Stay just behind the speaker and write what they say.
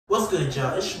good,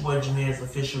 y'all? It's your boy Jameers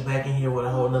Official back in here with a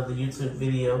whole nother YouTube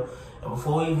video. And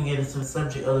before we even get into the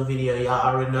subject of the video,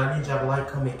 y'all already know I need y'all to like,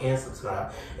 comment, and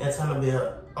subscribe. And turn the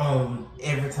bell on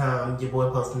every time your boy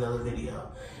posts another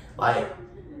video. Like,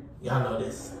 y'all know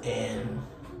this. And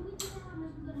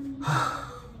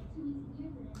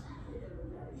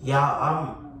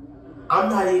y'all, I'm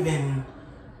not even,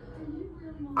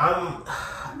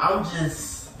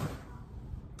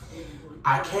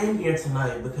 I came here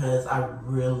tonight because I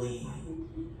really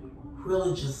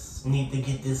just need to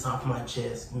get this off my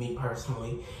chest, me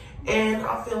personally. And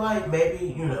I feel like maybe,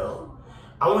 you know,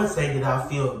 I wouldn't say that I'll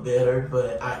feel better,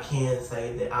 but I can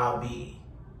say that I'll be,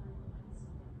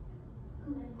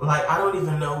 like, I don't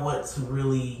even know what to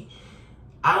really,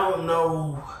 I don't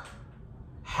know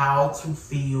how to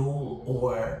feel,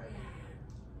 or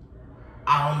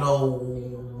I don't know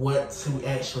what to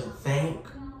actually think,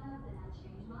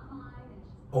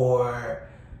 or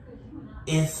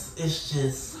it's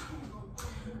just,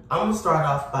 I'm gonna start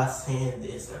off by saying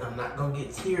this, and I'm not gonna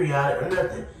get teary-eyed or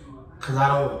nothing, because I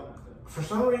don't, for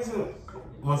some reason,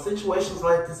 when situations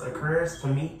like this occurs to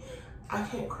me, I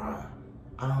can't cry.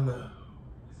 I don't know.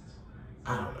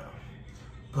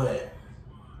 But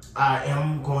I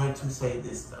am going to say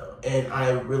this though, and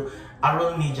I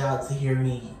really need y'all to hear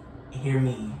me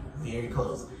very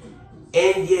close.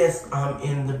 And yes, I'm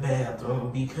in the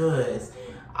bathroom because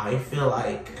I feel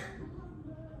like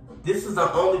this is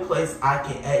the only place I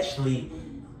can actually,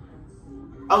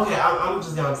 okay, I'm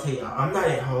just gonna tell y'all, I'm not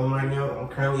at home right now. I'm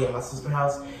currently at my sister's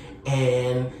house,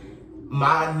 and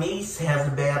my niece has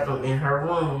a bathroom in her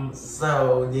room,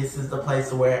 so this is the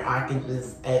place where I can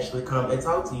just actually come and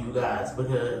talk to you guys,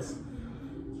 because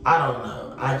I don't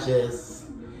know,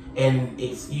 and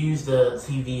excuse the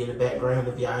TV in the background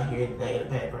if y'all hear anything in the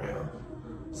background.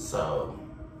 So,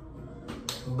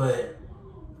 but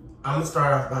I'm gonna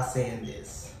start off by saying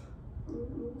this.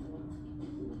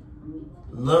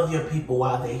 Love your people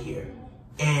while they're here.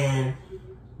 And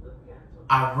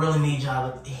I really need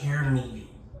y'all to hear me.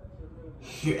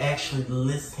 Actually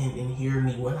listen and hear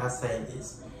me when I say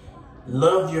this.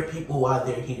 Love your people while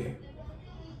they're here.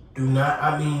 Do not,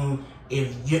 I mean,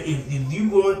 if you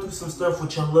going through some stuff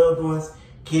with your loved ones,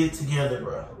 get it together,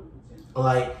 bro.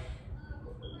 Like,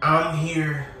 I'm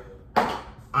here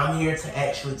to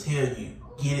actually tell you,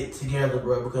 get it together,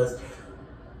 bro, because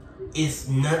it's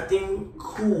nothing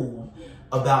cool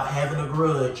about having a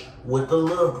grudge with the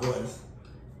loved ones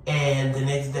and the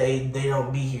next day they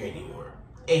don't be here anymore.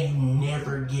 And you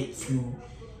never get to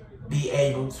be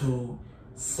able to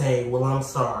say, well, I'm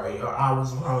sorry, or I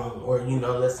was wrong, or, you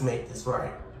know, let's make this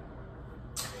right.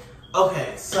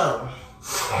 Okay, so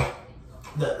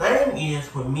the thing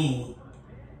is, with me,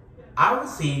 I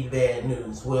received bad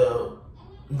news, well,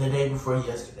 the day before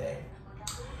yesterday.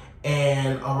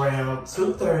 And around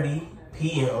 2:30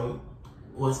 p.m.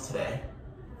 was today.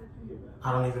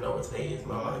 I don't even know what today is,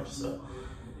 my mind. So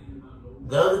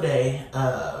the other day,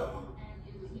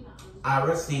 I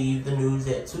received the news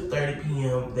at 2:30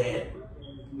 p.m. that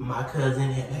my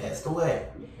cousin had passed away.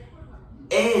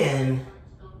 And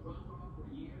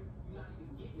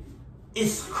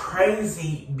it's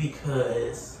crazy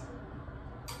because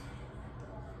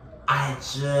I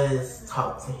just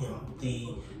talked to him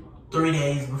the 3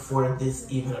 days before this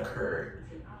even occurred.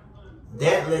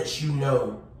 That lets you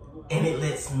know, and it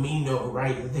lets me know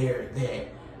right there, that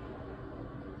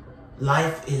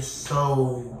life is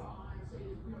so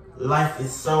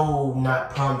not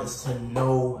promised to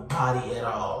nobody at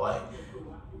all. Like,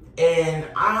 and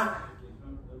I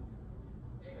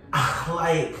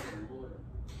like,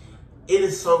 it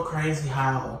is so crazy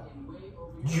how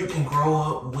you can grow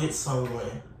up with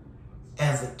someone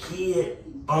as a kid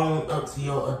on up to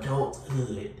your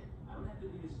adulthood,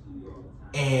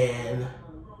 and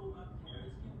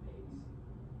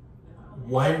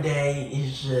one day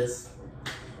it's just,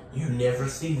 you never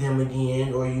see them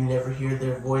again, or you never hear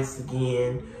their voice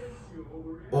again,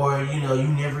 or, you know, you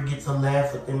never get to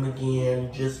laugh with them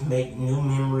again, just make new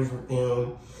memories with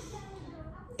them.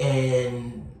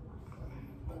 And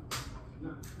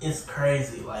it's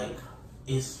crazy. Like,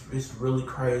 it's really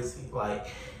crazy. Like,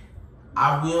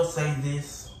 I will say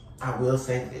this.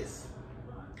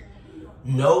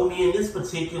 No, me and this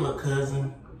particular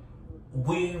cousin,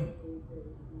 we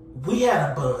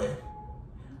had a bond,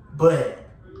 but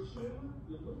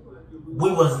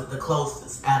we wasn't the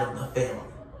closest out of the family,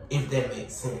 if that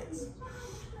makes sense.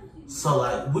 So,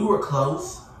 like, we were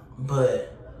close,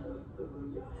 but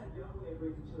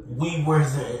we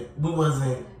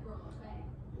wasn't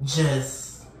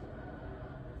just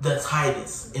the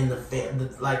tightest in the family,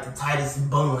 like the tightest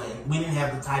bond. We didn't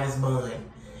have the tightest bond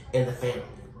in the family.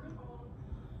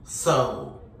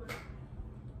 So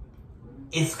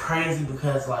it's crazy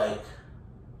because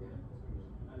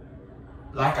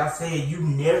like I said, you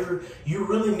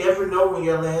really never know when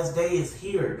your last day is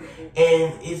here.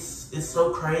 And it's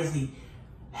so crazy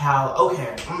how,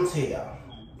 okay, I'm gonna tell y'all.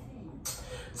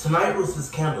 Tonight was this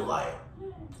candlelight.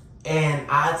 And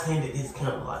I attended this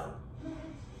candlelight.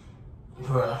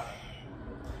 Bruh.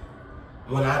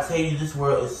 When I tell you this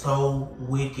world is so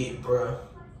wicked, bruh.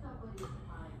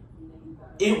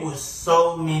 It was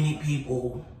so many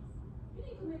people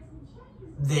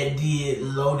that did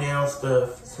low down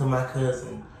stuff to my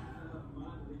cousin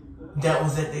that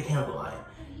was at the candlelight.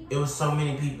 It was so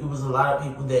many people. It was a lot of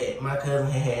people that my cousin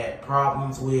had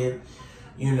problems with,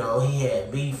 you know, he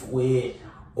had beef with,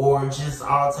 or just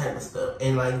all type of stuff.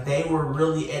 And like, they were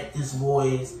really at this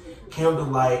boy's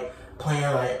candlelight playing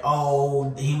like,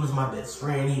 oh, he was my best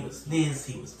friend, he was this,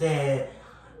 he was that.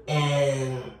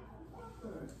 And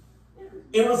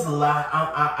it was a lot.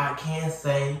 I can't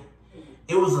say.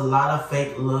 It was a lot of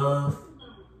fake love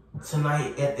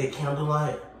tonight at the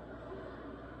candlelight.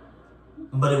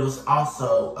 But it was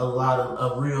also a lot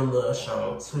of real love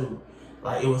shown too.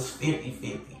 Like, it was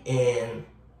 50-50. And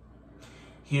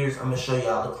I'm going to show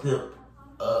y'all a clip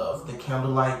of the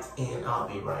candlelight, and I'll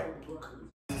be right back.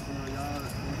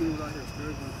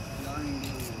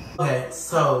 Okay,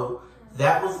 so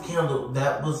that was candle.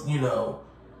 That was, you know,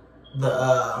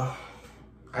 y'all,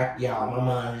 my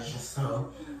mind is just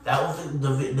so. That was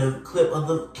the clip of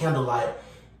the candlelight,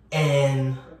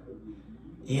 and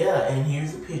yeah, and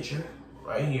here's a picture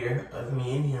right here of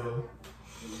me and him.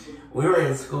 We were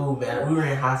in school, man. We were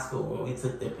in high school when we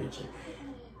took that picture.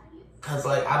 Cause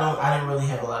like I didn't really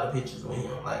have a lot of pictures with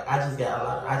him. Like, I just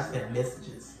got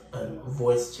messages,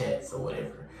 voice chats or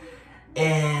whatever,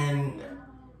 and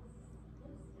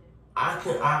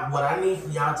what I need for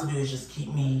y'all to do is just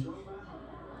keep me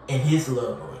and his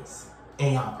loved ones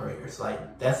in y'all prayers.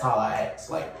 Like, that's all I ask.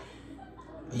 Like,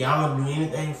 y'all don't do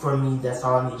anything for me, that's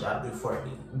all I need y'all to do for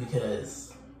me.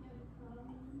 Because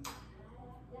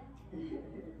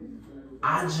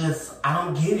I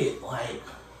don't get it. Like,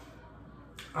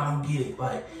 I don't get it.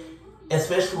 Like,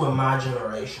 especially with my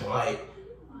generation. Like,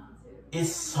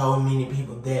 it's so many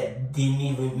people that didn't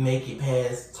even make it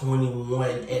past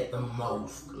 21 at the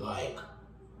most. Like,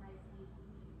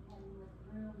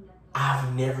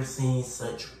 I've never seen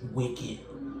such wicked.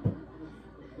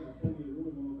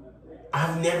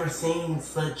 I've never seen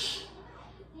such,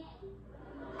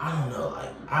 I don't know,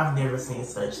 like, I've never seen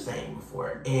such thing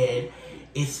before. And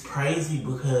it's crazy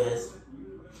because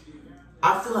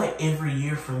I feel like every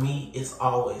year for me, it's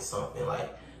always something.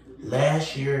 Like,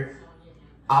 last year,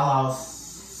 I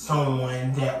lost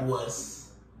someone that was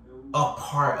a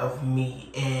part of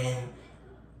me, and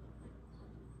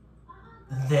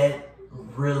that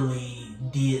really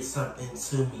did something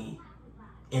to me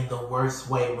in the worst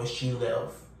way when she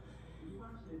left.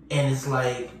 And it's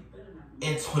like,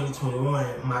 in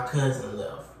 2021, my cousin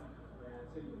left.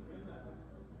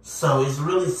 So it's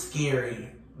really scary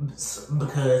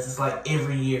because it's like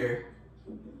every year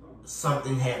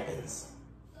something happens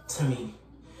to me.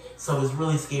 So it's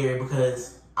really scary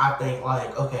because I think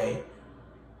like, okay,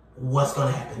 what's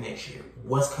gonna happen next year?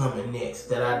 What's coming next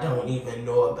that I don't even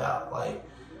know about? Like,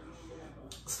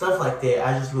 stuff like that,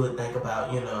 I just really think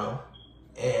about, you know.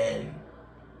 And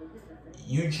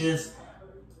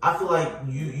I feel like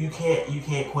you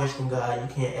can't question God,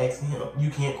 you can't ask him, you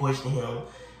can't question him,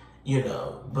 you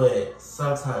know. But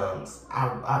sometimes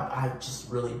I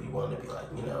just really be wanting to be like,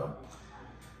 you know,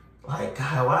 like,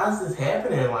 God, why is this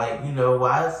happening? Like, you know,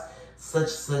 why is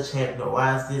such happening?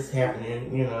 Why is this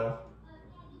happening? You know.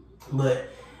 But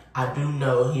I do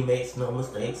know he makes no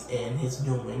mistakes in his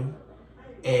doing,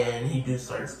 and he do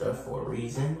certain stuff for a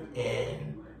reason,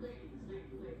 and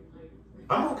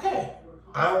I'm okay.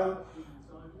 I'm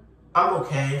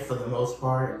okay for the most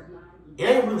part. It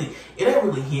ain't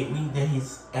really hit me that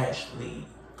he's actually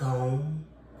gone,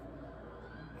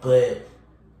 but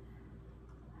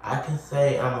I can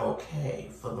say I'm okay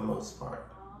for the most part.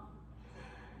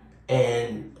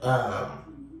 And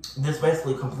this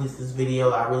basically completes this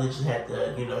video. I really just had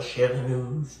to, you know, share the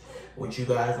news with you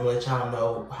guys and let y'all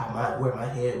know where my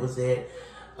head was at.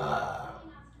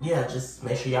 Yeah, just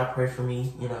make sure y'all pray for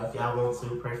me. You know, if y'all want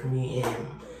to, pray for me and,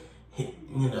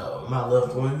 you know, my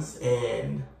loved ones.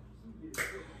 And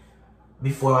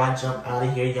before I jump out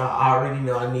of here, y'all already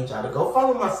know I need y'all to go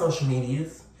follow my social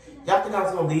medias. Y'all think I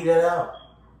was gonna leave that out?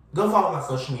 Go follow my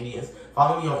social medias.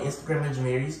 Follow me on Instagram at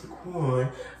Jamarius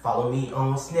Daquan. Follow me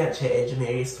on Snapchat at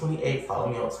Jamarius28. Follow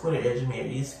me on Twitter at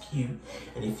JamariusQ.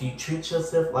 And if you treat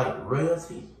yourself like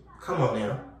royalty, come on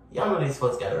now. Y'all know these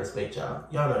folks gotta respect y'all.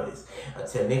 Y'all know this.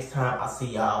 Until next time, I'll see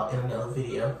y'all in another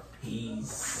video.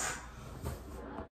 Peace.